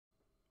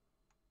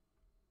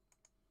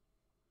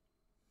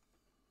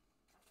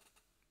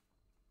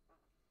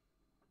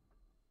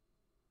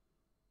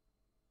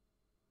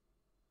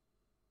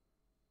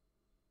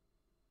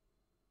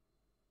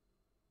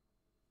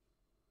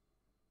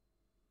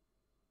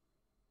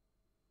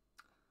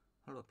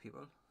Hello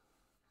people,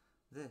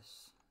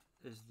 this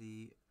is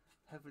the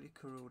heavily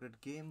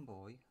corroded Game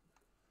Boy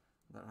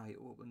that I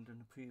opened in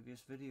a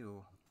previous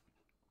video.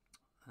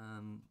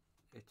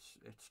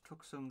 It's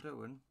took some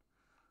doing,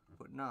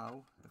 but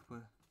now if we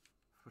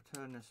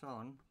turn this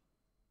on,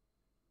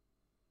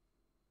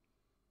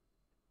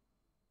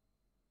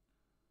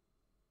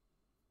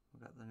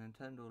 we've got the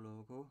Nintendo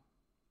logo,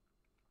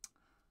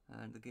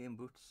 and the game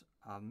boots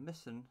are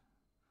missing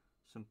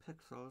some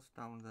pixels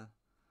down the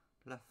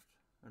left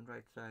and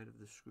right side of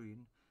the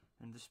screen,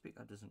 and the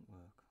speaker doesn't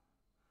work.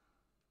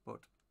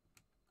 But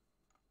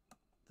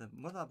the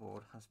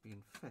motherboard has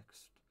been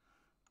fixed.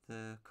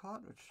 The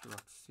cartridge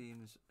slot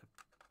seems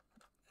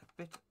a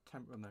bit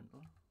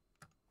temperamental.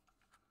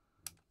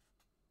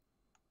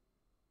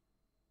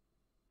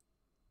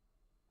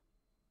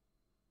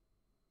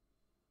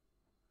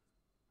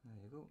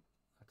 There you go.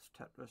 That's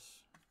Tetris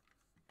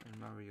and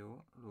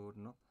Mario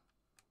loading up.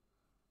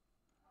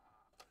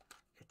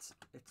 It's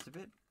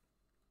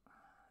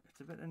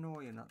a bit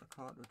annoying that the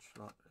cartridge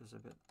slot is a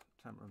bit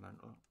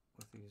temperamental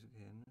with these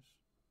games.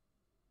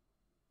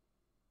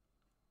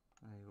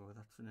 There you go,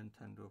 that's a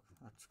Nintendo,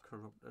 that's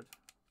Corrupted.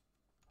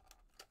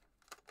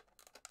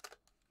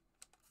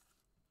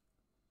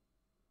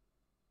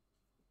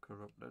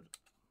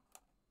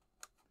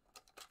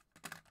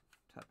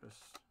 Tetris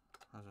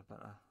has a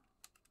better.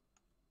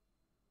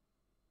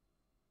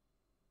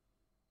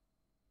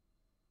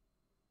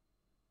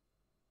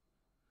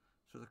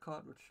 So the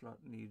cartridge slot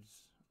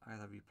needs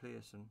either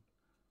replacing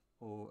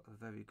or a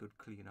very good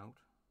clean out,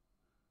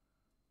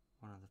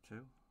 one of the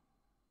two,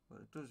 but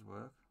it does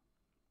work.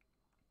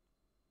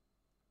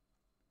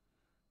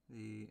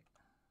 The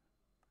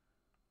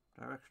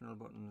directional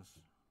buttons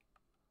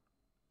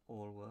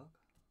all work.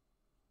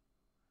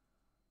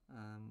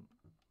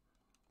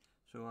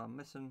 So I'm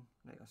missing,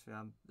 like I say,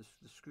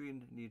 the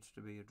screen needs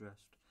to be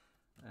addressed,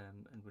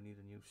 and we need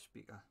a new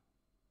speaker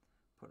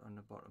put on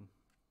the bottom.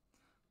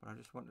 But I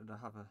just wanted to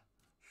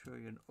show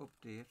you an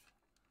update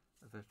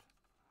of it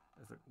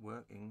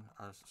working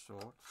as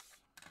sorts.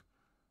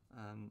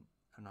 And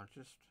I'll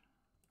just,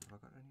 have I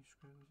got any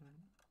screws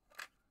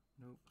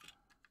in? Nope.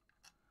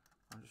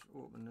 I'll just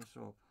open this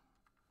up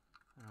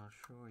and I'll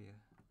show you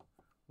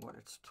what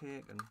it's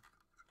taken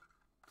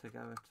to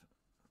get it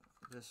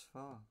this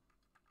far.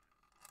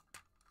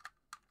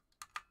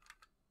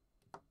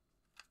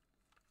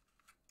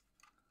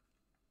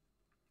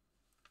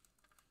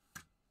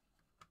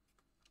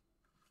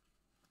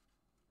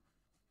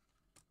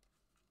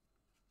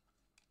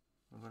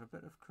 We've got a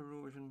bit of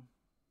corrosion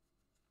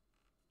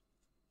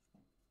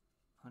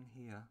on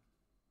here.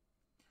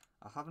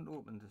 I haven't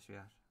opened this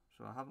yet,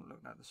 so I haven't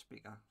looked at the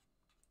speaker.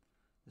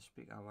 The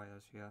speaker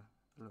wires here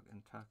look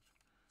intact,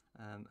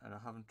 and I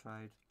haven't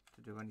tried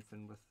to do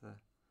anything with the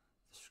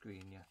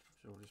screen yet,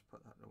 so we'll just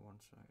put that to one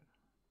side.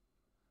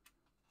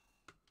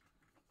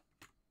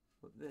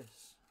 But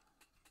this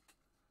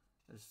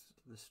is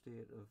the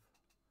state of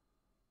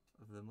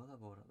the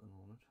motherboard at the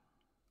moment.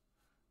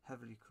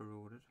 Heavily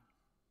corroded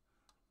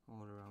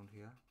all around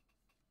here.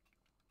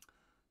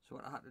 So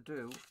what I had to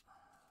do,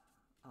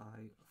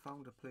 I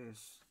found a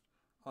place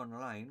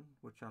online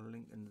which I'll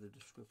link in the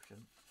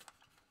description,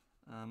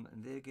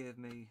 and they gave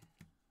me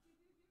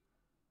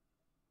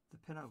the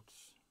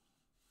pinouts.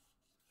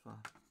 So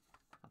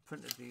I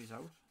printed these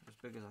out as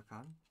big as I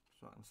can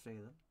so I can see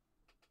them,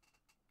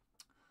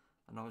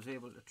 and I was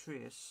able to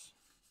trace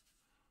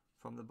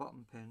from the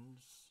bottom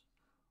pins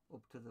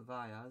up to the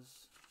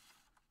wires.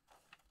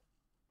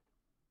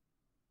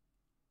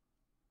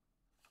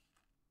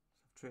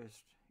 So I've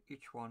traced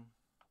each one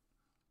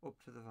up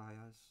to the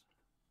wires,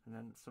 and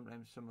then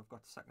sometimes some have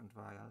got second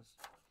wires,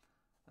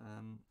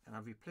 and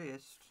I've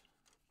replaced,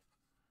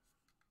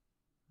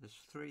 there's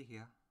 3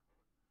 here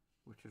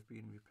which have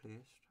been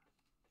replaced,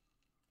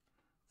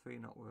 3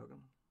 not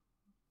working,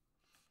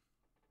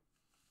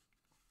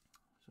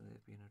 so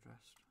they've been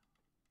addressed.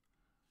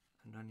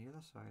 And on the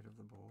other side of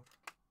the board,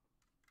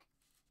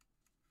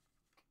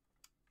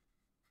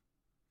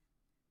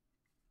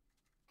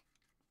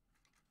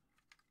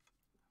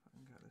 if I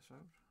can get this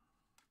out,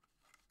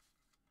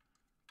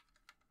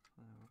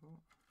 there we go.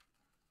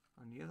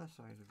 On the other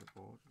side of the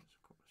board, there's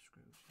a couple of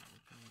screws here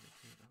which I need to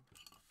take out.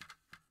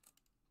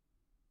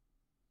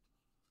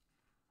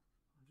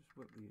 I'll just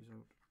whip these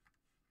out.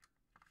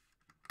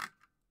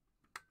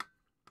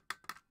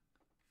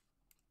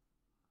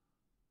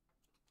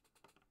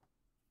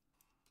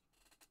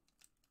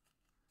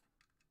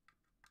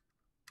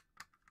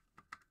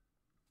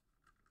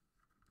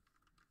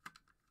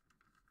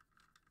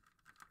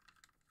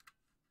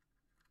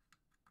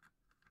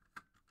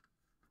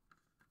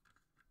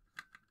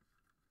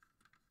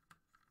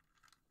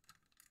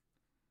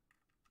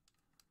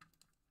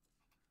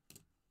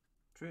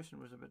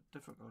 Tracing was a bit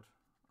difficult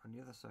on the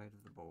other side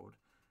of the board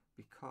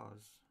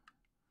because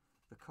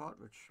the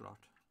cartridge slot,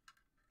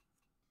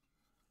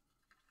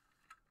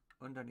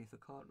 underneath the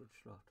cartridge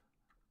slot,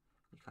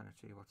 you kind of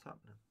see what's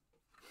happening.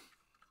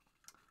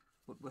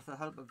 But with the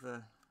help of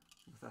the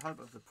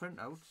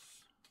printouts,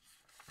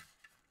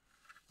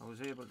 I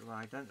was able to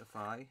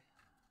identify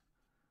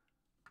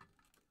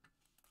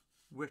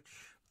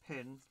which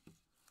pin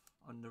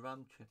on the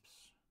RAM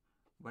chips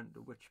went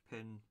to which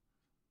pin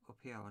up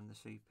here on the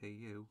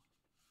CPU.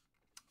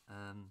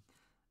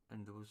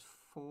 And there was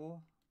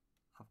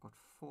I've got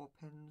 4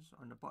 pins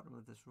on the bottom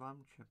of this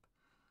RAM chip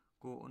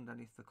go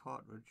underneath the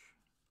cartridge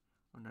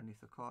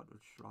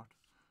slot,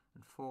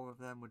 and 4 of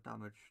them were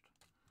damaged.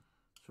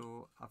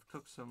 So I've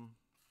took some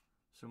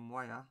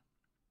wire,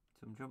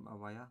 some jumper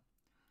wire,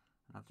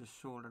 and I've just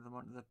soldered them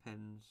onto the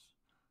pins,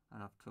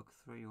 and I've took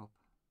 3 up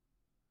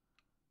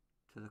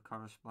to the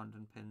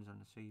corresponding pins on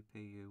the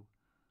CPU,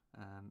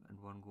 and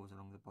 1 goes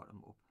along the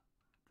bottom up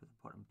to the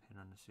bottom pin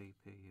on the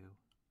CPU.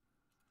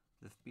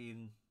 They've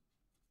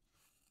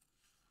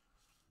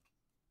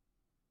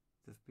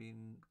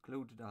been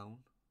glued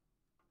down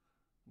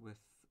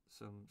with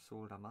some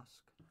solder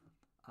mask,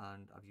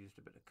 and I've used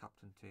a bit of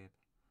Captain tape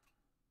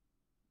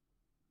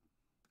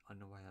on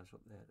the wires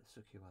up there to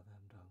secure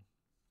them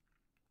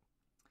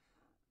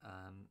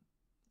down.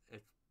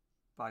 It's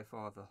by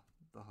far the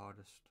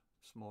hardest,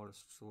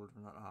 smallest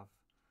soldering that I've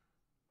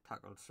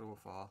tackled so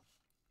far,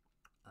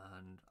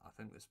 and I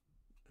think this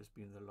has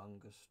been the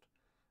longest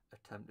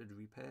attempted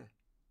repair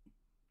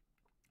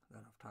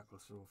that I've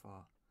tackled so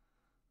far.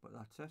 But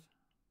that's it.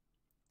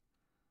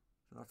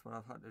 So that's what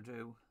I've had to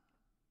do.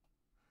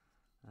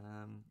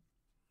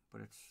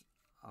 But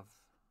I've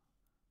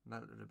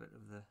melted a bit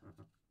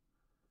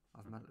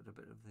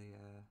of the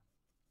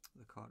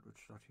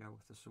cartridge slot here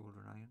with the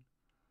soldering iron.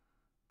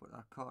 But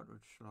that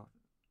cartridge slot,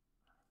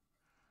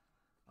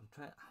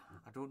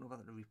 I don't know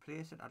whether to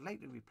replace it. I'd like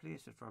to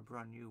replace it for a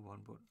brand new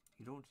one, but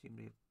you don't seem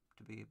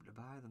to be able to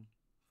buy them.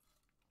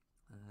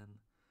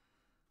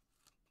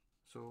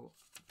 So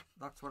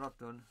that's what I've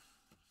done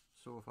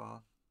so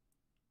far.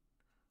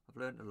 I've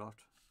learned a lot.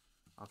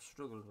 I've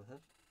struggled with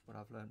it, but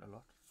I've learned a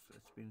lot.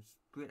 It's been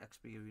great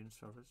experience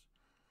for us.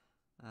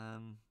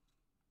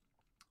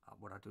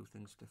 Would I do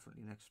things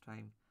differently next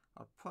time?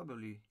 I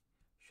probably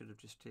should have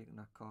just taken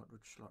that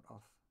cartridge slot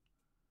off,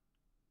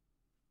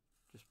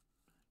 just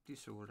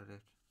desoldered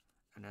it,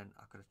 and then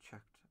I could have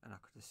checked, and I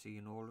could have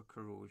seen all the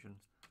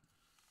corrosion.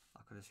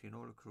 I could have seen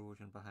all the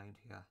corrosion behind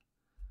here,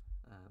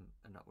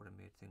 and that would have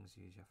made things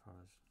easier for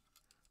us.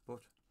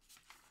 But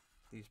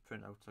these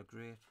printouts are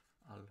great.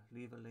 I'll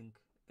leave a link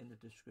in the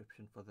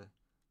description to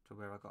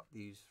where I got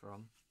these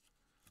from,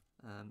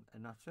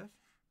 and that's it.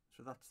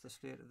 So that's the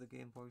state of the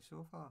Game Boy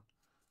so far.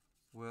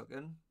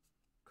 Working.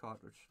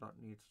 Cartridge slot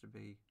needs to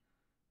be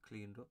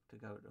cleaned up to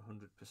get it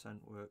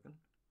 100% working.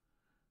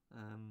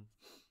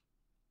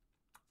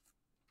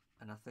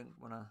 And I think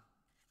when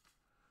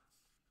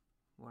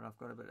I've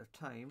got a bit of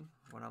time,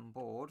 when I'm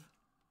bored,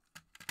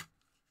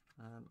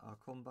 I'll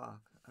come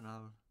back and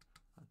I'll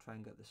try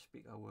and get the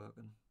speaker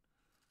working,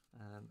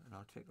 and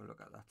I'll take a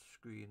look at that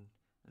screen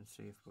and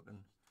see if we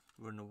can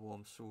run a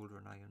warm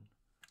soldering iron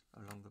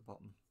along the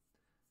bottom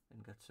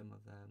and get some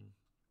of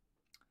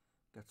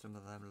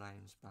them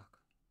lines back,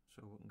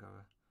 so we can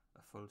go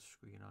a full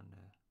screen on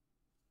there.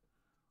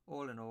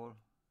 All in all,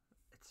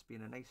 it's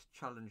been a nice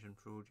challenging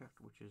project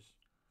which is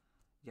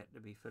yet to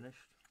be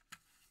finished,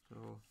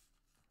 so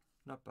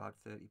not bad,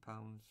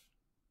 £30.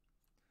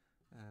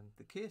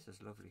 The case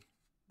is lovely.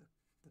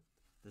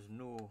 There's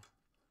no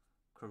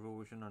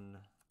corrosion on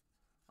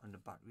the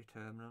battery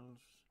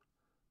terminals,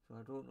 so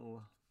I don't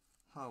know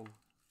how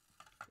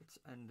it's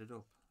ended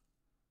up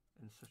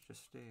in such a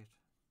state,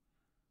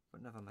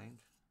 but never mind,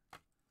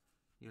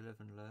 you live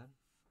and learn.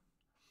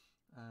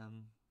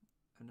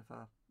 And if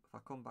I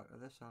come back to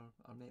this,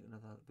 I'll make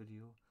another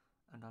video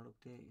and I'll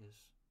update you.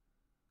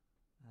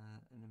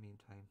 In the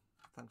meantime,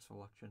 thanks for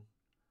watching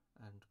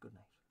and good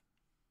night.